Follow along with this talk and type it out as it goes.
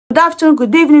Good afternoon,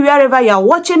 good evening, wherever you are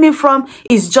watching me from.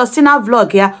 It's Justina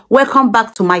Vlog here. Welcome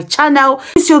back to my channel.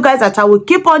 It's you guys that I will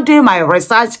keep on doing my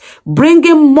research,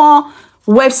 bringing more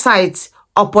websites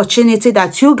opportunity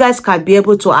that you guys can be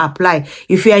able to apply.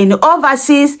 If you are in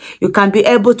overseas, you can be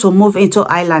able to move into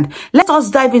Ireland. Let us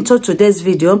dive into today's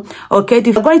video. Okay,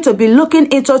 the we're going to be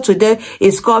looking into today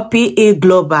is called PE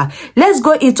Global. Let's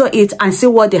go into it and see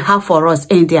what they have for us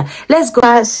in there. Let's go.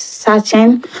 Start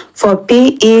searching for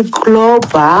PE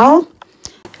Global.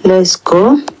 Let's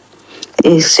go.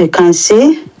 As you can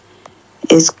see,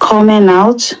 it's coming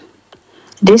out.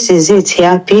 This is it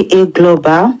here, PE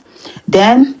Global.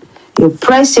 Then you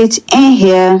press it in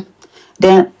here,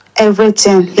 then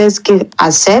everything, let's give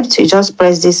accept. You just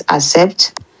press this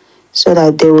accept so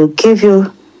that they will give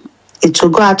you, it will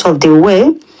go out of the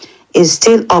way. It's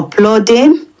still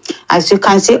uploading. As you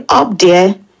can see up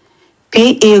there,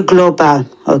 PE Global,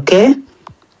 okay?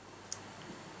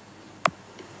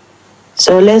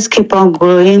 So let's keep on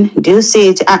growing. Do you see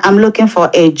it? I'm looking for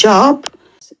a job.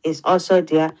 It's also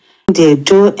there. They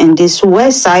do in this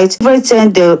website,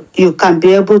 everything you can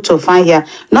be able to find here.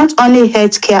 Not only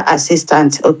healthcare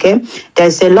assistant, okay?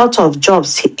 There's a lot of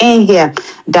jobs in here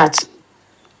that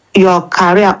your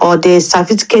career or the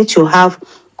certificate you have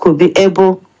could be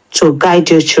able to guide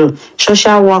you through.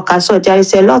 Social worker, so there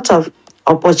is a lot of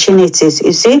opportunities.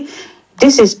 You see,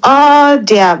 this is all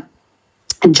their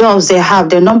jobs they have,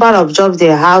 the number of jobs they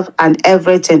have and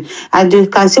everything. And you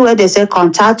can see where they say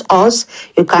contact us.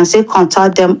 You can say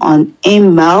contact them on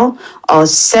email or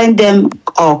send them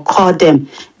or call them.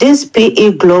 This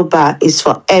PE Global is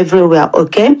for everywhere,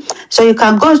 okay? So you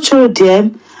can go through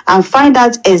them and find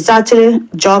out exactly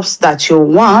jobs that you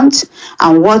want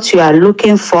and what you are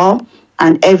looking for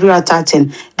and every other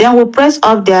thing. Then we'll press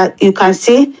up there. You can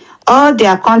see all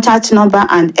their contact number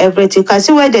and everything. You can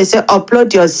see where they say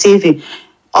upload your CV.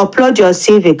 Upload your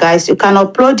CV, guys. You can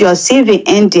upload your CV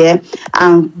in there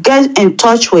and get in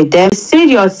touch with them. See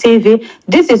your CV.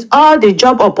 This is all the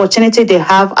job opportunity they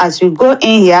have as you go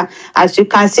in here. As you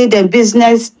can see, the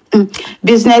business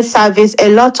service, a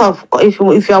lot of, if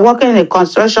you are working in a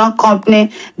construction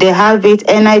company, they have it.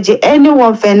 Energy,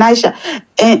 anyone, financial,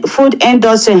 food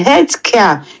industry,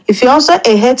 healthcare. If you're also a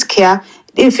healthcare,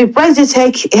 if you press this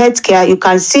healthcare, you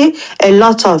can see a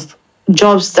lot of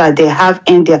jobs that they have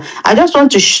in there. I just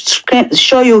want to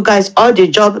show you guys all the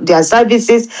job, their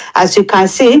services. As you can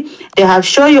see, they have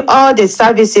shown you all the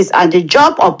services and the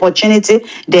job opportunity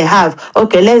they have.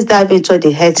 Okay, let's dive into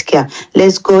the healthcare.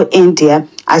 Let's go in there.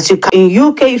 As you can, in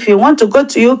UK, if you want to go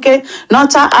to UK,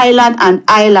 Northern Ireland and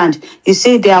Ireland, you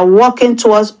see they are working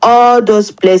towards all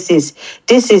those places.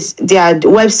 This is their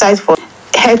website for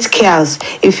healthcare.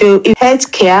 If you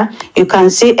healthcare, you can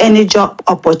see any job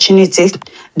opportunity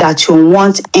that you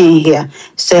want in here.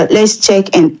 So let's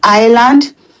check in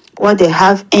Ireland what they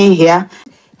have in here.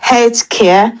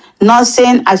 Healthcare,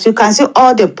 nursing. As you can see,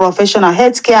 all the professional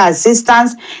healthcare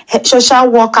assistants, social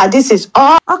worker. This is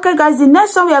all. Okay, guys, the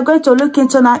next one we are going to look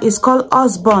into now is called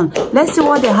Osborne. Let's see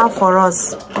what they have for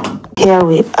us. Here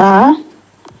we are.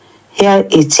 Here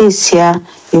it is. Here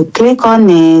you click on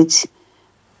it,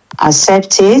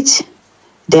 accept it,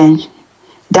 then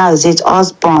that's it.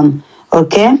 Osborne,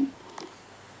 okay?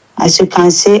 As you can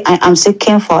see, I am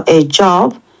seeking for a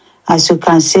job. As you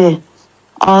can see,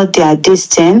 all their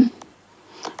distance.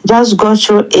 Just go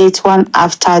through it one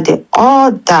after the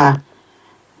other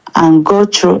and go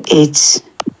through it.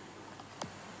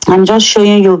 I'm just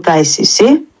showing you guys, you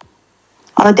see?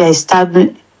 All the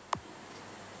established.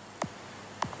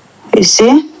 You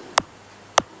see?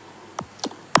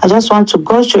 I just want to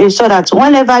go through it so that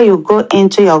whenever you go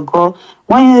into your goal,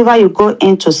 whenever you go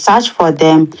in to search for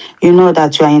them, you know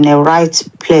that you are in the right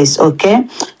place, okay?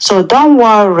 So don't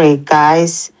worry,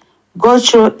 guys. Go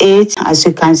through it. As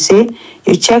you can see,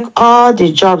 you check all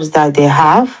the jobs that they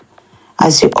have.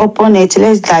 As you open it,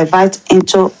 let's divert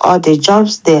into all the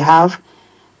jobs they have.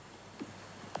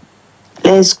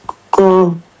 Let's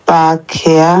go back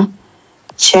here.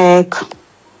 Check.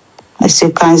 As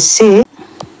you can see,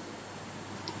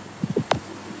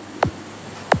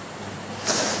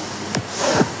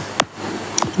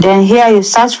 then here you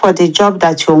search for the job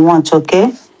that you want,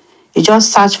 okay? You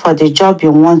just search for the job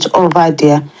you want over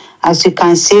there. As you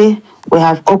can see, we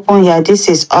have opened here. This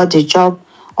is all the job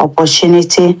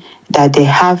opportunity that they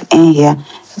have in here.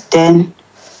 Then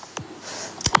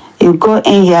you go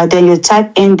in here, then you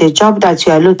type in the job that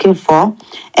you are looking for.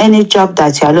 Any job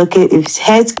that you are looking, if it's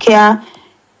healthcare,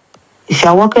 if you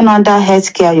are working under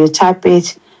healthcare, you type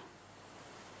it.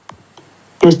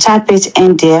 You type it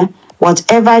in there.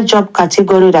 Whatever job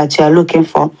category that you are looking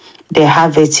for, they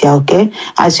have it here, okay?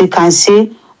 As you can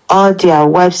see, all their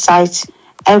websites,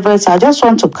 everything. I just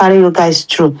want to carry you guys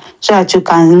through so that you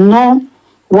can know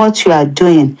what you are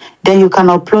doing. Then you can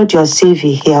upload your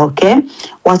CV here, okay?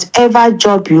 Whatever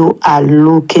job you are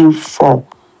looking for,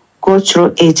 go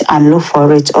through it and look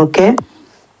for it, okay?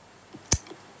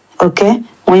 Okay,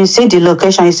 when you see the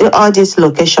location, you see all this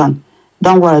location,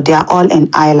 don't worry, they are all in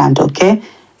Ireland, okay?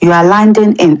 You are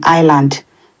landing in Ireland,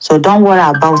 so don't worry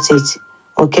about it,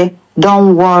 okay?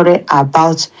 Don't worry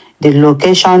about the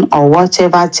location or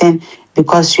whatever thing,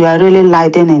 because you are really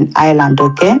landing in Ireland,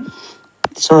 okay?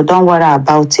 So don't worry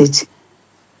about it.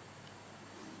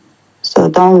 So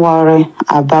don't worry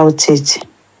about it.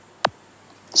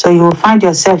 So you will find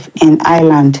yourself in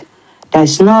Ireland.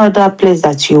 There's no other place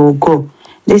that you will go.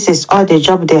 This is all the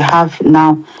job they have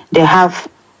now. They have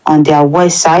on their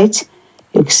website.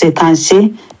 You can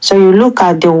see. So you look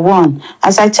at the one.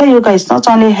 As I tell you guys, not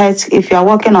only health. If you are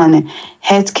working on a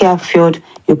healthcare field,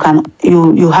 you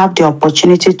have the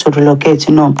opportunity to relocate.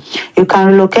 You can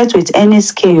relocate with any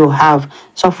skill you have.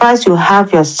 So far as you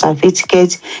have your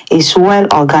certificate, is well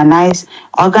organized.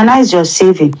 Organize your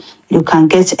CV. You can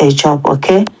get a job.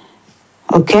 Okay.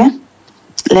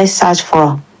 Let's search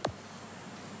for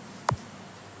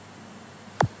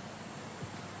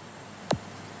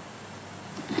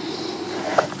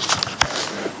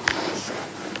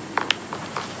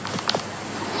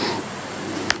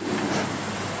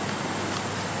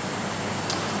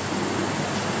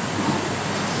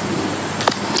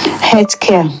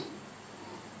healthcare.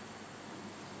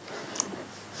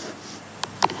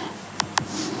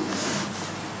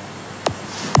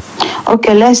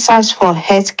 Okay, let's search for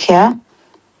healthcare.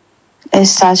 Let's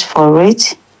search for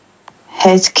it.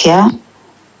 Healthcare.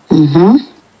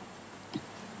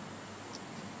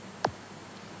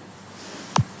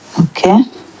 Okay.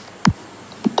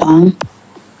 Done.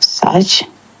 Search.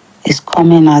 Is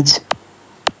coming out.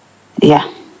 Yeah.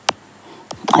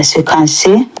 As you can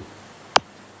see,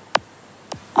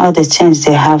 all the things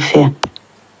they have here.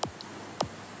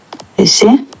 You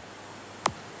see?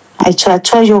 I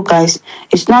told you guys,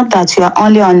 it's not that you are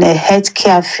only on a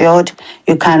healthcare field,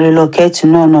 you can relocate.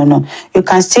 No. You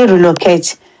can still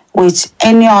relocate with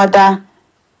any other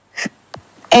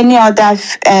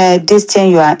this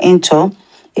thing you are into.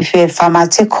 If you're a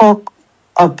pharmaceutical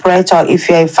operator, if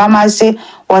you're a pharmacy,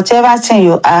 whatever thing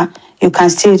you are, you can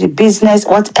still do business,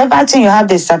 whatever thing you have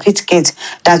the certificate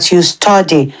that you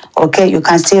study, okay, you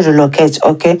can still relocate,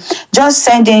 okay? Just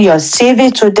send in your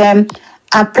CV to them,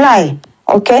 apply.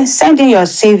 Okay, send in your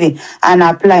CV and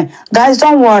apply. Guys,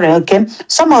 don't worry, okay?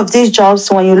 Some of these jobs,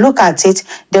 when you look at it,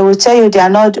 they will tell you they are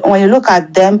not, when you look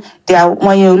at them,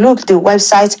 when you look the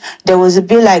website, they will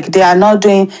be like they are not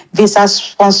doing visa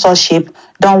sponsorship.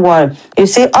 Don't worry. You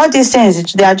see, all these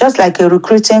things, they are just like a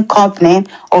recruiting company,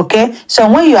 okay? So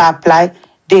when you apply,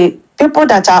 the people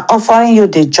that are offering you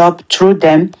the job through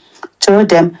them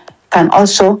can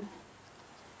also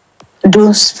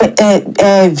do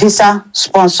visa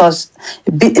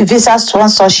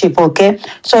sponsorship, okay?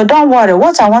 So don't worry.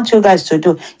 What I want you guys to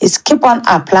do is keep on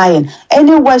applying.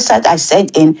 Any website I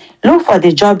send in, look for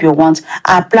the job you want,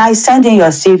 apply, send in your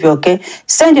CV, okay?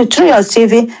 Send it through your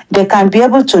CV. They can be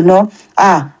able to know,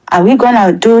 are we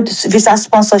gonna do this visa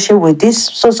sponsorship with this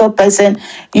social person?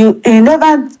 You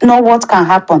never know what can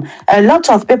happen. A lot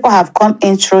of people have come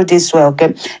in through this way,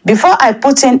 okay? Before I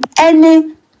put in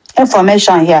any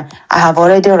information here, I have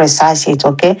already researched it,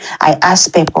 okay? I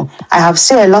ask people. I have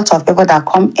seen a lot of people that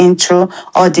come in through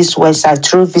all this website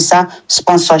through visa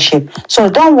sponsorship. So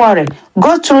don't worry.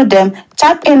 Go through them,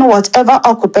 type in whatever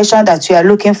occupation that you are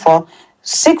looking for,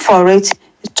 seek for it.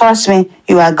 Trust me,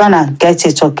 you are gonna get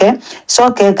it, okay? So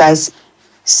okay, guys.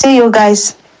 See you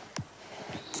guys.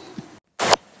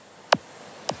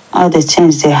 All the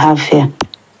things they have here.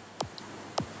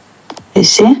 You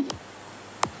see?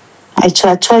 I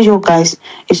told you guys,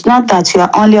 it's not that you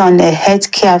are only on a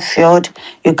healthcare field,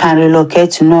 you can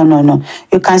relocate. No.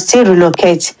 You can still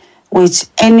relocate with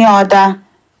any other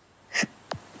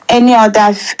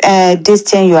this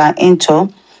thing you are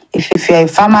into. If you're a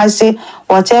pharmacy,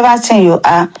 whatever thing you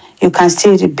are, you can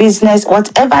still do business,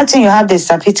 whatever thing you have the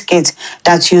certificate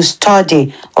that you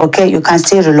study, okay, you can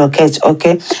still relocate,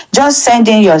 okay? Just send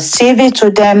in your CV to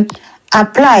them,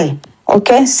 apply.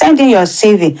 Okay, send in your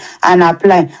CV and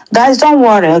apply. Guys, don't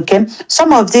worry, okay?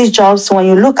 Some of these jobs, when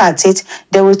you look at it,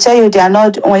 they will tell you they are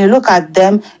not, when you look at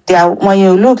them, when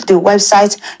you look the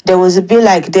website, they will be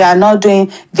like they are not doing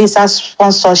visa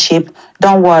sponsorship.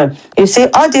 Don't worry. You see,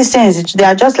 all these things, they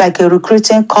are just like a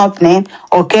recruiting company,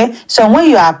 okay? So when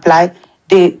you apply,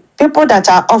 the people that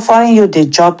are offering you the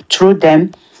job through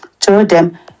them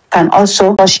can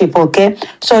also worship. Okay,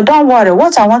 so don't worry.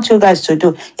 What I want you guys to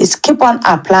do is keep on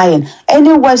applying. Any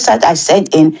website I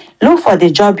send in, look for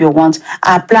the job you want,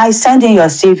 apply, send in your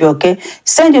CV. Okay,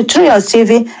 send it through your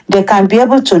CV. They can be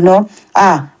able to know,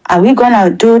 are we gonna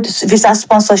do this visa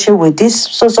sponsorship with this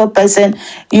social person?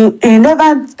 You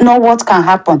never know what can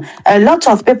happen. A lot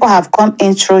of people have come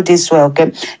in through this way.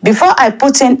 Okay, before I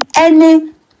put in any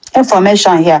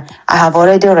information here, I have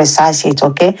already researched it.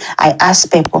 Okay, I ask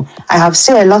people. I have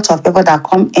seen a lot of people that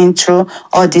come in through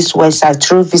all this website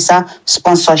through visa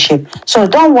sponsorship. So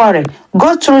don't worry,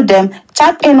 go through them,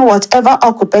 type in whatever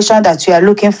occupation that you are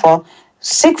looking for,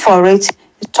 seek for it.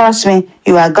 Trust me,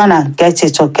 you are gonna get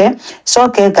it. Okay, so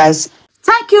okay guys,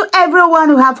 thank you everyone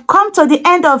who have come to the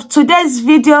end of today's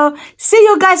video. See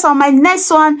you guys on my next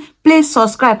one. Please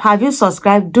subscribe. Have you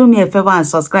subscribed? Do me a favor and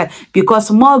subscribe, because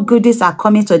more goodies are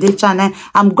coming to this channel.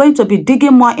 I'm going to be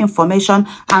digging more information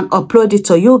and upload it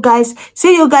to you guys.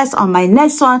 See you guys on my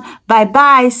next one. Bye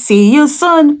bye. See you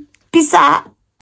soon. Peace out.